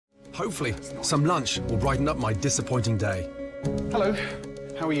Hopefully, some lunch will brighten up my disappointing day. Hello,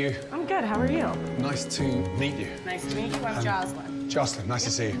 how are you? I'm good, how are you? Nice to meet you. Nice to meet you, I'm Jocelyn. Jocelyn, nice to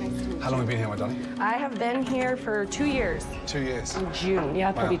see you. How long have you been here, my darling? I have been here for 2 years. 2 years? In June,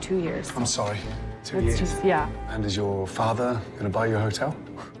 yeah, it'll be 2 years. I'm sorry, 2 years? Just, yeah. And is your father gonna buy you a hotel?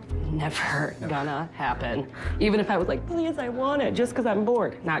 Never gonna happen. Even if I was like, please, I want it, just because I'm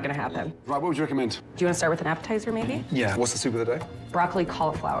bored. Not gonna happen. Right, what would you recommend? Do you want to start with an appetizer, maybe? Yeah. What's the soup of the day? Broccoli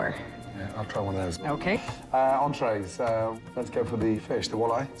cauliflower. Yeah, I'll try one of those. Okay. Entrees. Let's go for the fish, the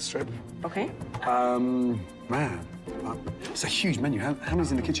walleye strip. Okay. Man, it's a huge menu. How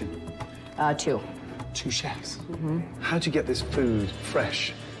many's in the kitchen? 2. 2 chefs. How'd you get this food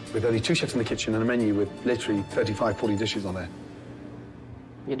fresh with only 2 chefs in the kitchen and a menu with literally 35, 40 dishes on there?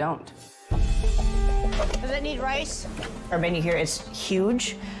 You don't. Does it need rice? Our menu here is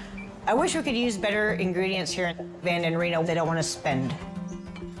huge. I wish we could use better ingredients here in Van and Reno. They don't want to spend.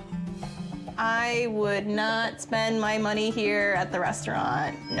 I would not spend my money here at the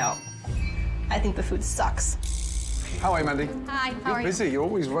restaurant. No. I think the food sucks. How are you, Mandy? Hi, how are you? You're busy. You're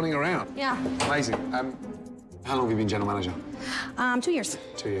always running around. Yeah. Amazing. How long have you been general manager? 2 years.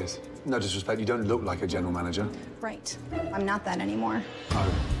 2 years. No disrespect, you don't look like a general manager. Right. I'm not that anymore.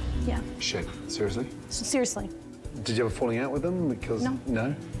 Oh. Yeah. Shit. Seriously? Seriously. Did you have a falling out with them? Because No.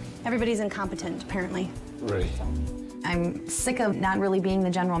 No? Everybody's incompetent, apparently. Really? I'm sick of not really being the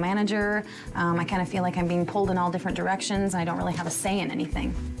general manager. I kind of feel like I'm being pulled in all different directions. I don't really have a say in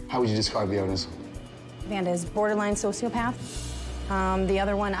anything. How would you describe the owners? Vanda is borderline sociopath. The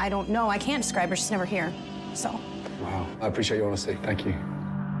other one, I don't know. I can't describe her. She's never here. So. Wow. I appreciate your honesty. Thank you.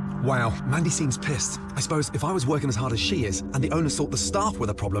 Wow, Mandy seems pissed. I suppose if I was working as hard as she is and the owners thought the staff were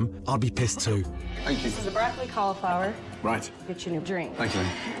the problem, I'd be pissed too. Thank you. This is a broccoli cauliflower. Right. Get you a new drink. Thank you.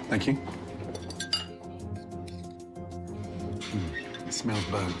 Thank you. It smells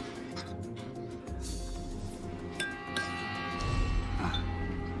burnt.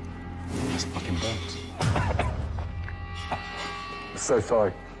 It's fucking burnt. So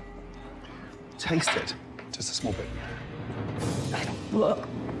sorry. Taste it. Just a small bit. Look.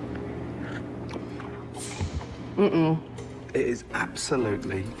 Mm-mm. It is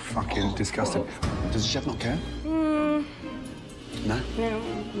absolutely fucking disgusting. Does the chef not care? No? No?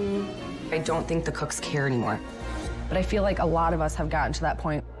 I don't think the cooks care anymore. But I feel like a lot of us have gotten to that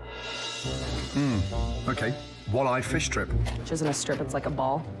point. Okay. Walleye fish strip. Which isn't a strip, it's like a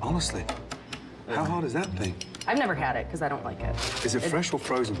ball. Honestly, how hard is that thing? I've never had it, because I don't like it. Is it fresh or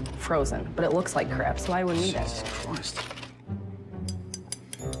frozen? Frozen, but it looks like crap, so I wouldn't eat it. Jesus Christ.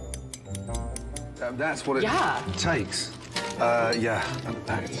 That's what it takes. Yeah,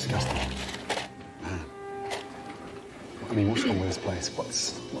 that is disgusting. Man. I mean, what's wrong with this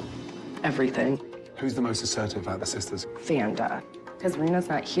place? Everything. Who's the most assertive out of the sisters? Vanda. Because Rena's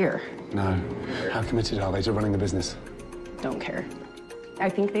not here. No. How committed are they to running the business? Don't care. I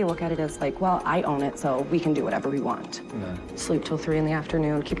think they look at it as like, well, I own it, so we can do whatever we want. No. Sleep till 3 in the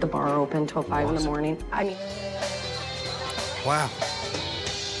afternoon, keep the bar open till 5 in the morning. I mean... Wow.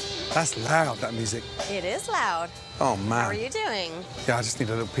 That's loud, that music. It is loud. Oh, man. How are you doing? Yeah, I just need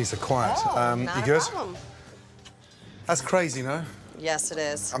a little piece of quiet. Not you a good? problem. That's crazy, no? Yes, it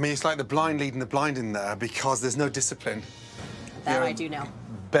is. I mean, it's like the blind leading the blind in there because there's no discipline. That I do know.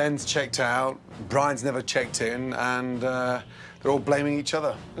 Ben's checked out, Brian's never checked in, and they're all blaming each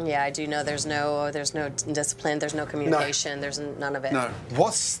other. Yeah, I do know there's no discipline, there's no communication, there's none of it. No.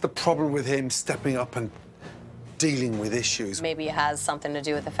 What's the problem with him stepping up and dealing with issues? Maybe it has something to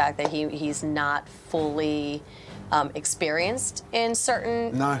do with the fact that he's not fully experienced in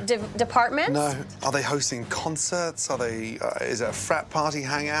certain departments. No. Are they hosting concerts? Are they? Is it a frat party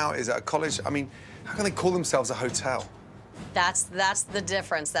hangout? Is it a college? I mean, how can they call themselves a hotel? That's the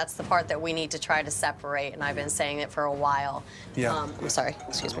difference. That's the part that we need to try to separate, and I've been saying it for a while. Yeah. I'm sorry.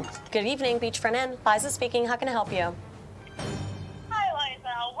 Excuse me. Good evening, beachfront inn. Liza speaking. How can I help you? Hi,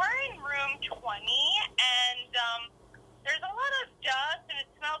 Liza. We're in room 20, and there's a lot of dust, and it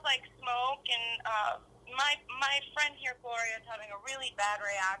smells like smoke, and my friend here, Gloria, is having a really bad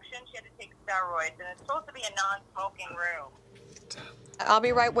reaction. She had to take steroids, and it's supposed to be a non-smoking room. I'll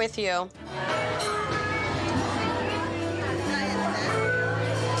be right with you.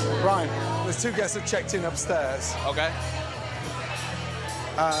 Brian, there's 2 guests that checked in upstairs. Okay.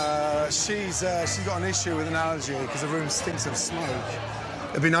 She's got an issue with an allergy because the room stinks of smoke.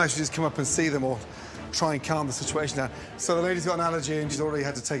 It'd be nice to just come up and see them or try and calm the situation down. So the lady's got an allergy and she's already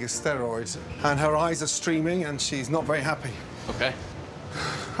had to take a steroid. And her eyes are streaming and she's not very happy. Okay.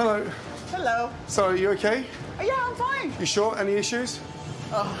 Hello. Hello. So, are you okay? Yeah, I'm fine. You sure? Any issues?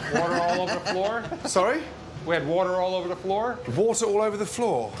 Water all over the floor? Sorry? We had water all over the floor. Water all over the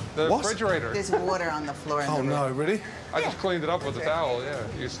floor? The what? refrigerator. There's water on the floor. Oh, no, really? I just cleaned it up with a towel, yeah.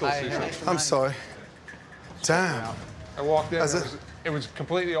 You still see some. I'm sorry. Damn. I walked in, it was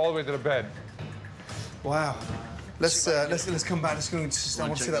completely all the way to the bed. Wow. Let's come back. I want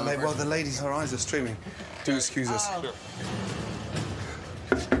to see that lady. Well, the ladies, her eyes are streaming. Do excuse us. Sure.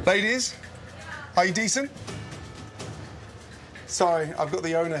 Ladies, are you decent? Sorry, I've got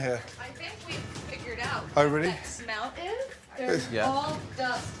the owner here. I think we've figured out Oh, really? what that smell is. There's all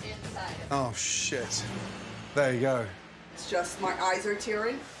dust inside it. Oh, shit. There you go. It's just my eyes are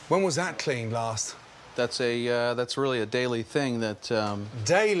tearing. When was that cleaned last? That's really a daily thing that...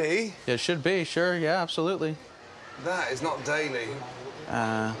 Daily? It should be, sure, yeah, absolutely. That is not daily.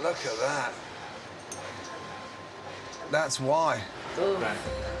 Look at that. That's why. Ugh.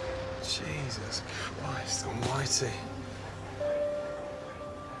 Jesus Christ almighty.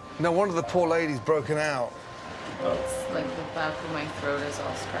 No wonder the poor lady's broken out. It's like the back of my throat is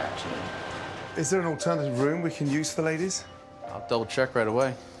all scratchy. Is there an alternative room we can use for the ladies? I'll double check right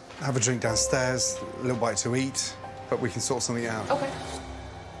away. Have a drink downstairs, a little bite to eat, but we can sort something out. Okay.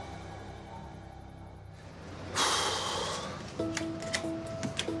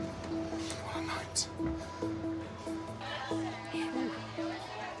 What a night.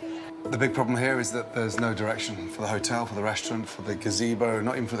 The big problem here is that there's no direction for the hotel, for the restaurant, for the gazebo,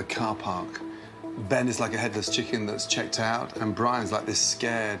 not even for the car park. Ben is like a headless chicken that's checked out, and Brian's like this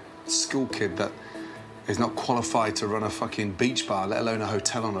scared school kid that is not qualified to run a fucking beach bar, let alone a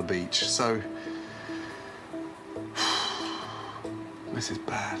hotel on a beach. So, this is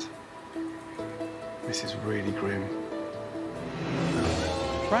bad. This is really grim.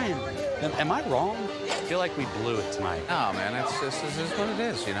 Brian, am I wrong? I feel like we blew it tonight. No, man, this is what it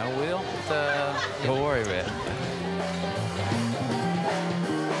is, you know? We don't worry about it.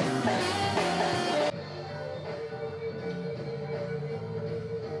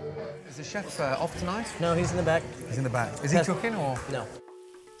 Is the chef off tonight? No, he's in the back. He's in the back. Is he cooking or? No.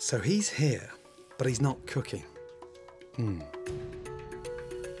 So he's here, but he's not cooking.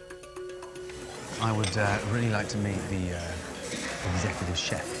 I would really like to meet the executive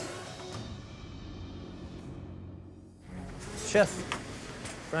chef. Chef.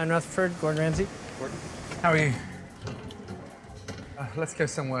 Brian Rutherford, Gordon Ramsay. Gordon. How are you? Let's go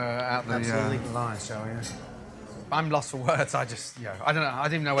somewhere out the line, shall we? I'm lost for words. I just, I don't know. I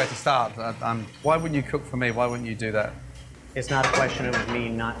didn't even know where to start. Why wouldn't you cook for me? Why wouldn't you do that? It's not a question of me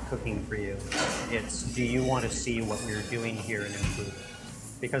not cooking for you. It's, do you want to see what we're doing here and improve it?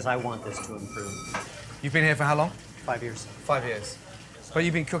 Because I want this to improve. You've been here for how long? 5 years. 5 years. But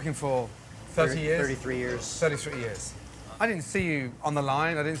you've been cooking for 30 years? 33 years. 33 years. I didn't see you on the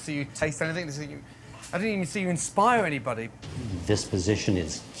line. I didn't see you taste anything. I didn't even see you inspire anybody. This position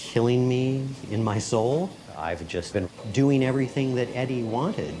is killing me in my soul. I've just been doing everything that Eddie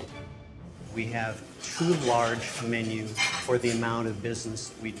wanted. We have too large a menu for the amount of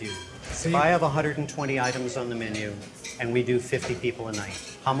business we do. If I have 120 items on the menu and we do 50 people a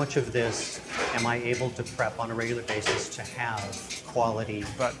night, how much of this am I able to prep on a regular basis to have quality?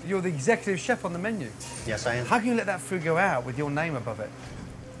 But you're the executive chef on the menu. Yes, I am. How can you let that food go out with your name above it?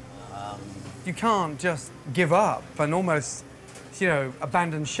 You can't just give up and almost,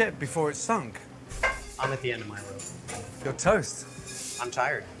 abandon ship before it's sunk. I'm at the end of my rope. You're toast. I'm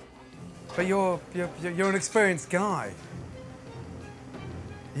tired. But you're an experienced guy.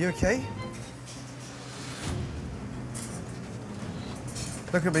 You okay?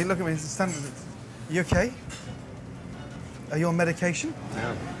 Look at me. Stand. You okay? Are you on medication?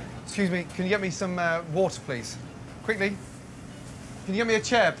 No. Excuse me, can you get me some water, please? Quickly. Can you get me a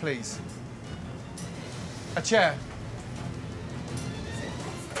chair, please? A chair.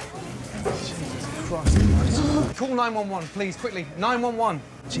 Jesus Christ. Call 911, please, quickly. 911.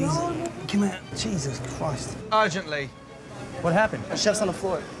 Jesus. Come here. Jesus Christ. Urgently. What happened? The chef's on the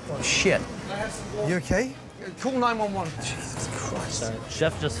floor. Oh, shit. You okay? Call 911. Jesus Christ. Sorry.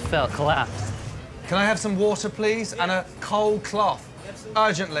 Chef just collapsed. Can I have some water, please? Yeah. And a cold cloth.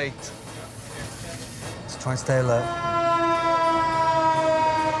 Urgently. Let's try and stay alert.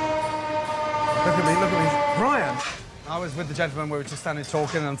 Look at me. Brian! I was with the gentleman, we were just standing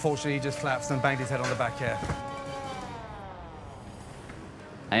talking, and unfortunately he just collapsed and banged his head on the back here.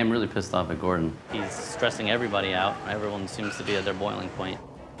 I am really pissed off at Gordon. He's stressing everybody out. Everyone seems to be at their boiling point.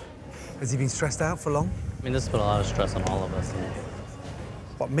 Has he been stressed out for long? I mean, this has put a lot of stress on all of us.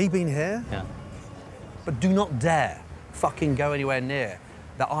 What, me being here? Yeah. But do not dare fucking go anywhere near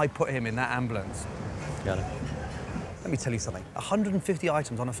that I put him in that ambulance. Got it. Let me tell you something. 150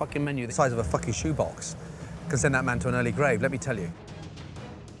 items on a fucking menu the size of a fucking shoebox can send that man to an early grave, let me tell you.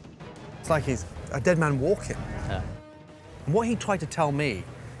 It's like he's a dead man walking. Yeah. And what he tried to tell me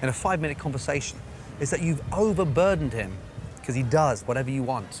in a 5-minute conversation is that you've overburdened him, because he does whatever you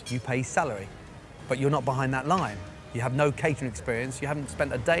want. You pay his salary, but you're not behind that line. You have no catering experience. You haven't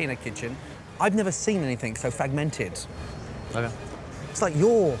spent a day in a kitchen. I've never seen anything so fragmented. Okay. It's like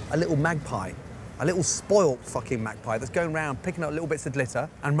you're a little magpie, a little spoilt fucking magpie that's going around picking up little bits of glitter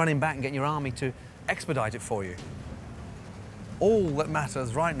and running back and getting your army to expedite it for you. All that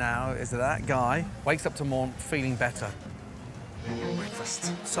matters right now is that that guy wakes up tomorrow feeling better.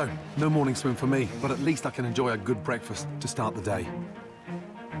 Breakfast. So, no morning swim for me, but at least I can enjoy a good breakfast to start the day.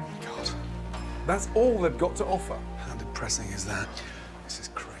 God, That's all they've got to offer. how depressing is that? This is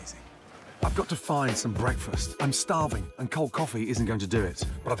crazy. I've got to find some breakfast. I'm starving, and cold coffee isn't going to do it.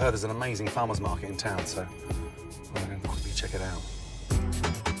 But I've heard there's an amazing farmer's market in town, so I'm going to quickly check it out.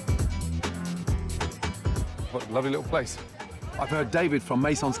 What a lovely little place. I've heard David from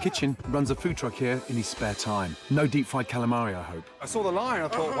Mason's Kitchen runs a food truck here in his spare time. No deep-fried calamari, I hope. I saw the line, I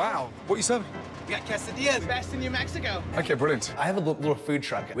thought, wow, what are you serving? We got quesadillas, best in New Mexico. Okay, brilliant. I have a little food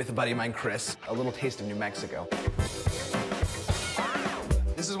truck with a buddy of mine, Chris. A little taste of New Mexico.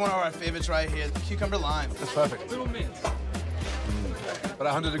 This is one of our favorites right here, the cucumber lime. That's perfect. Little mint. But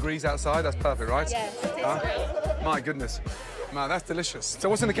 100 degrees outside, that's perfect, right? Yes, it tastes great. My goodness. Man, that's delicious. So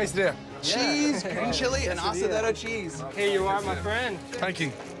what's in the quesadilla? Cheese, green chili, and asadero cheese. Here you are, my friend. Thank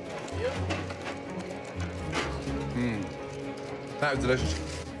you. That was delicious.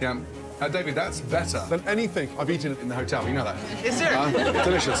 Yeah. David, that's better than anything I've eaten in the hotel. You know that? Yes, sir.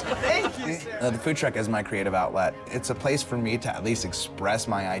 Delicious. Thank you, sir. The food truck is my creative outlet. It's a place for me to at least express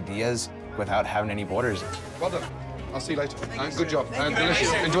my ideas without having any borders. Well done. I'll see you later. Good job. Thank you.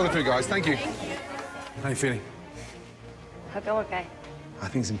 Delicious. Enjoy the food, guys. Thank you. How are you feeling? I feel okay. I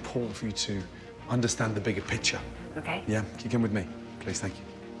think it's important for you to understand the bigger picture. Okay. Yeah? Can you come with me? Please, thank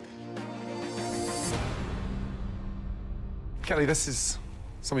you. Kelly, this is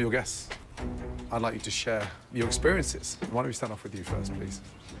some of your guests. I'd like you to share your experiences. Why don't we start off with you first, please?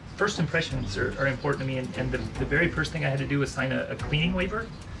 First impressions are important to me, and the very first thing I had to do was sign a cleaning waiver.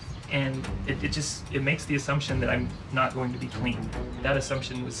 And it makes the assumption that I'm not going to be clean. That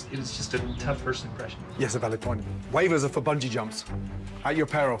assumption was just a tough first impression. Yes, a valid point. Waivers are for bungee jumps. At your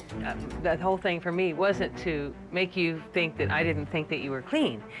peril. That whole thing for me wasn't to make you think that I didn't think that you were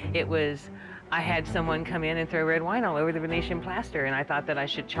clean. It was, I had someone come in and throw red wine all over the Venetian plaster, and I thought that I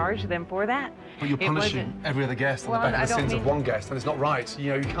should charge them for that. But you're punishing every other guest on the back of the sins of one guest, and it's not right. You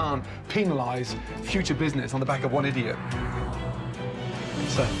know, you can't penalise future business on the back of one idiot.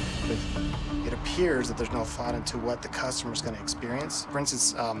 So, it appears that there's no thought into what the customer's going to experience. For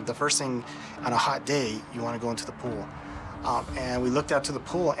instance, the first thing on a hot day, you want to go into the pool. And we looked out to the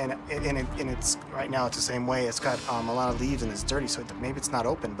pool, and it's right now it's the same way. It's got a lot of leaves and it's dirty, so maybe it's not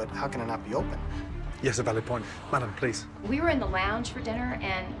open, but how can it not be open? Yes, a valid point. Madam, please. We were in the lounge for dinner,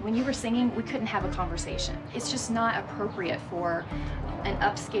 and when you were singing, we couldn't have a conversation. It's just not appropriate for an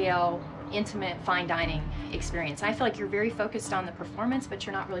upscale, intimate, fine dining experience. I feel like you're very focused on the performance, but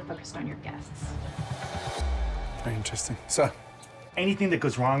you're not really focused on your guests. Very interesting. Sir? Anything that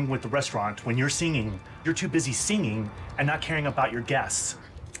goes wrong with the restaurant when you're singing, you're too busy singing and not caring about your guests.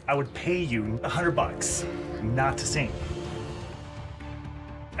 I would pay you $100 not to sing.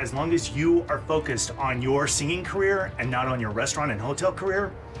 As long as you are focused on your singing career and not on your restaurant and hotel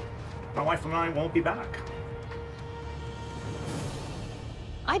career, my wife and I won't be back.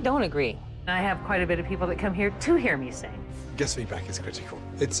 I don't agree. I have quite a bit of people that come here to hear me sing. Guest feedback is critical.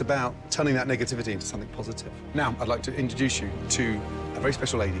 It's about turning that negativity into something positive. Now, I'd like to introduce you to a very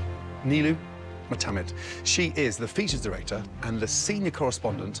special lady, Nilu Matamed. She is the features director and the senior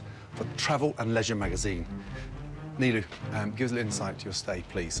correspondent for Travel and Leisure magazine. Nilu, give us a little insight to your stay,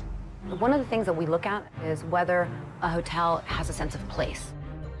 please. One of the things that we look at is whether a hotel has a sense of place,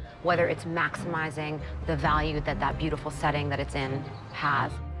 whether it's maximizing the value that that beautiful setting that it's in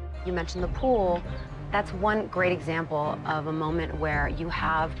has. You mentioned the pool. That's one great example of a moment where you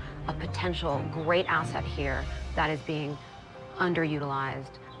have a potential great asset here that is being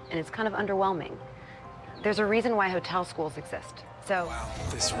underutilized, and it's kind of underwhelming. There's a reason why hotel schools exist. So, wow,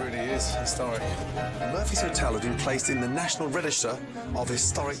 this really is historic. Murphy's Hotel has been placed in the National Register of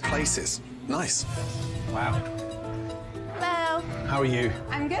Historic Places. Nice. Wow. Hello. How are you?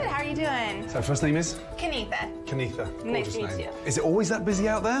 I'm good. How are you doing? So, first name is? Kanitha. Kanitha. Nice to meet you. Is it always that busy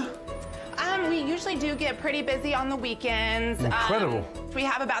out there? We usually do get pretty busy on the weekends. Incredible. We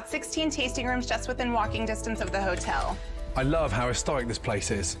have about 16 tasting rooms just within walking distance of the hotel. I love how historic this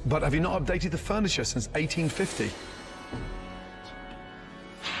place is, but have you not updated the furniture since 1850?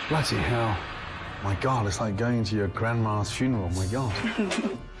 Bloody hell. My God, it's like going to your grandma's funeral, my God.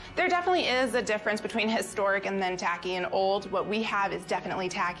 There definitely is a difference between historic and then tacky and old. What we have is definitely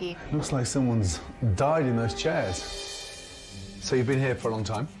tacky. Looks like someone's died in those chairs. So you've been here for a long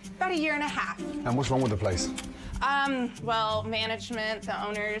time? About a year and a half. And what's wrong with the place? Well, management, the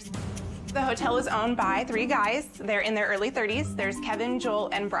owners. The hotel is owned by 3 guys. They're in their early 30s. There's Kevin, Joel,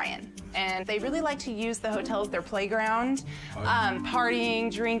 and Brian. And they really like to use the hotel as their playground, partying,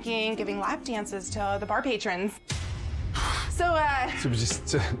 drinking, giving lap dances to the bar patrons. So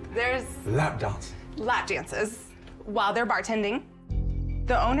just there's lap dance. Lap dances while they're bartending.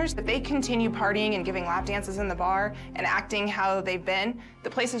 The owners, if they continue partying and giving lap dances in the bar and acting how they've been, the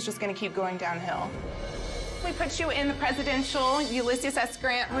place is just going to keep going downhill. We put you in the presidential Ulysses S.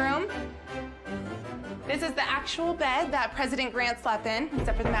 Grant room. This is the actual bed that President Grant slept in,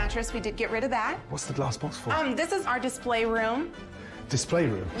 except for the mattress. We did get rid of that. What's the glass box for? This is our display room. Display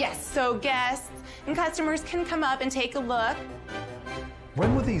room? Yes, so guests and customers can come up and take a look.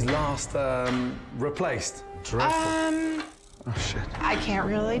 When were these last replaced? Dreadful. Oh, shit. I can't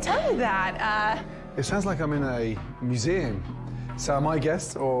really tell you that. It sounds like I'm in a museum. So am I a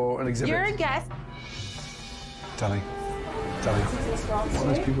guest or an exhibit? You're a guest. Darling. What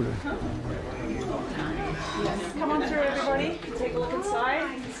are those people doing? Yes. Come on through, everybody. Take a look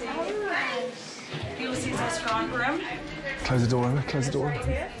inside. Ulysses S. Grant room. Close the door over, close the door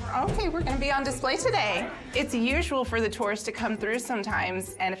over. Okay, we're going to be on display today. It's usual for the tourists to come through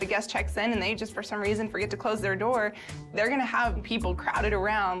sometimes, and if a guest checks in and they just for some reason forget to close their door, they're going to have people crowded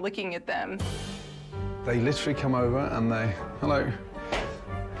around looking at them. They literally come over and they, hello,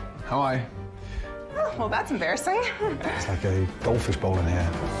 how are you? Oh, well, that's embarrassing. It's like a goldfish bowl in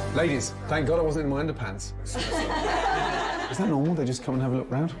here. Ladies, thank God I wasn't in my underpants. Is that normal? They just come and have a look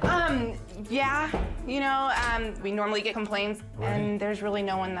round? Yeah, you know, we normally get complaints, and there's really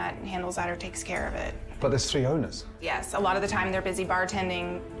no one that handles that or takes care of it. But there's 3 owners. Yes, a lot of the time they're busy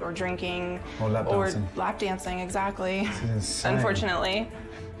bartending or drinking. Or lap dancing. Or lap dancing, exactly. This is insane. Unfortunately.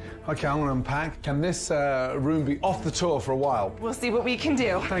 Okay, I'm gonna unpack. Can this room be off the tour for a while? We'll see what we can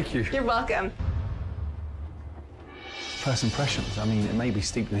do. Thank you. You're welcome. First impressions, I mean, it may be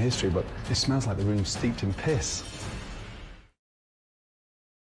steeped in history, but it smells like the room's steeped in piss.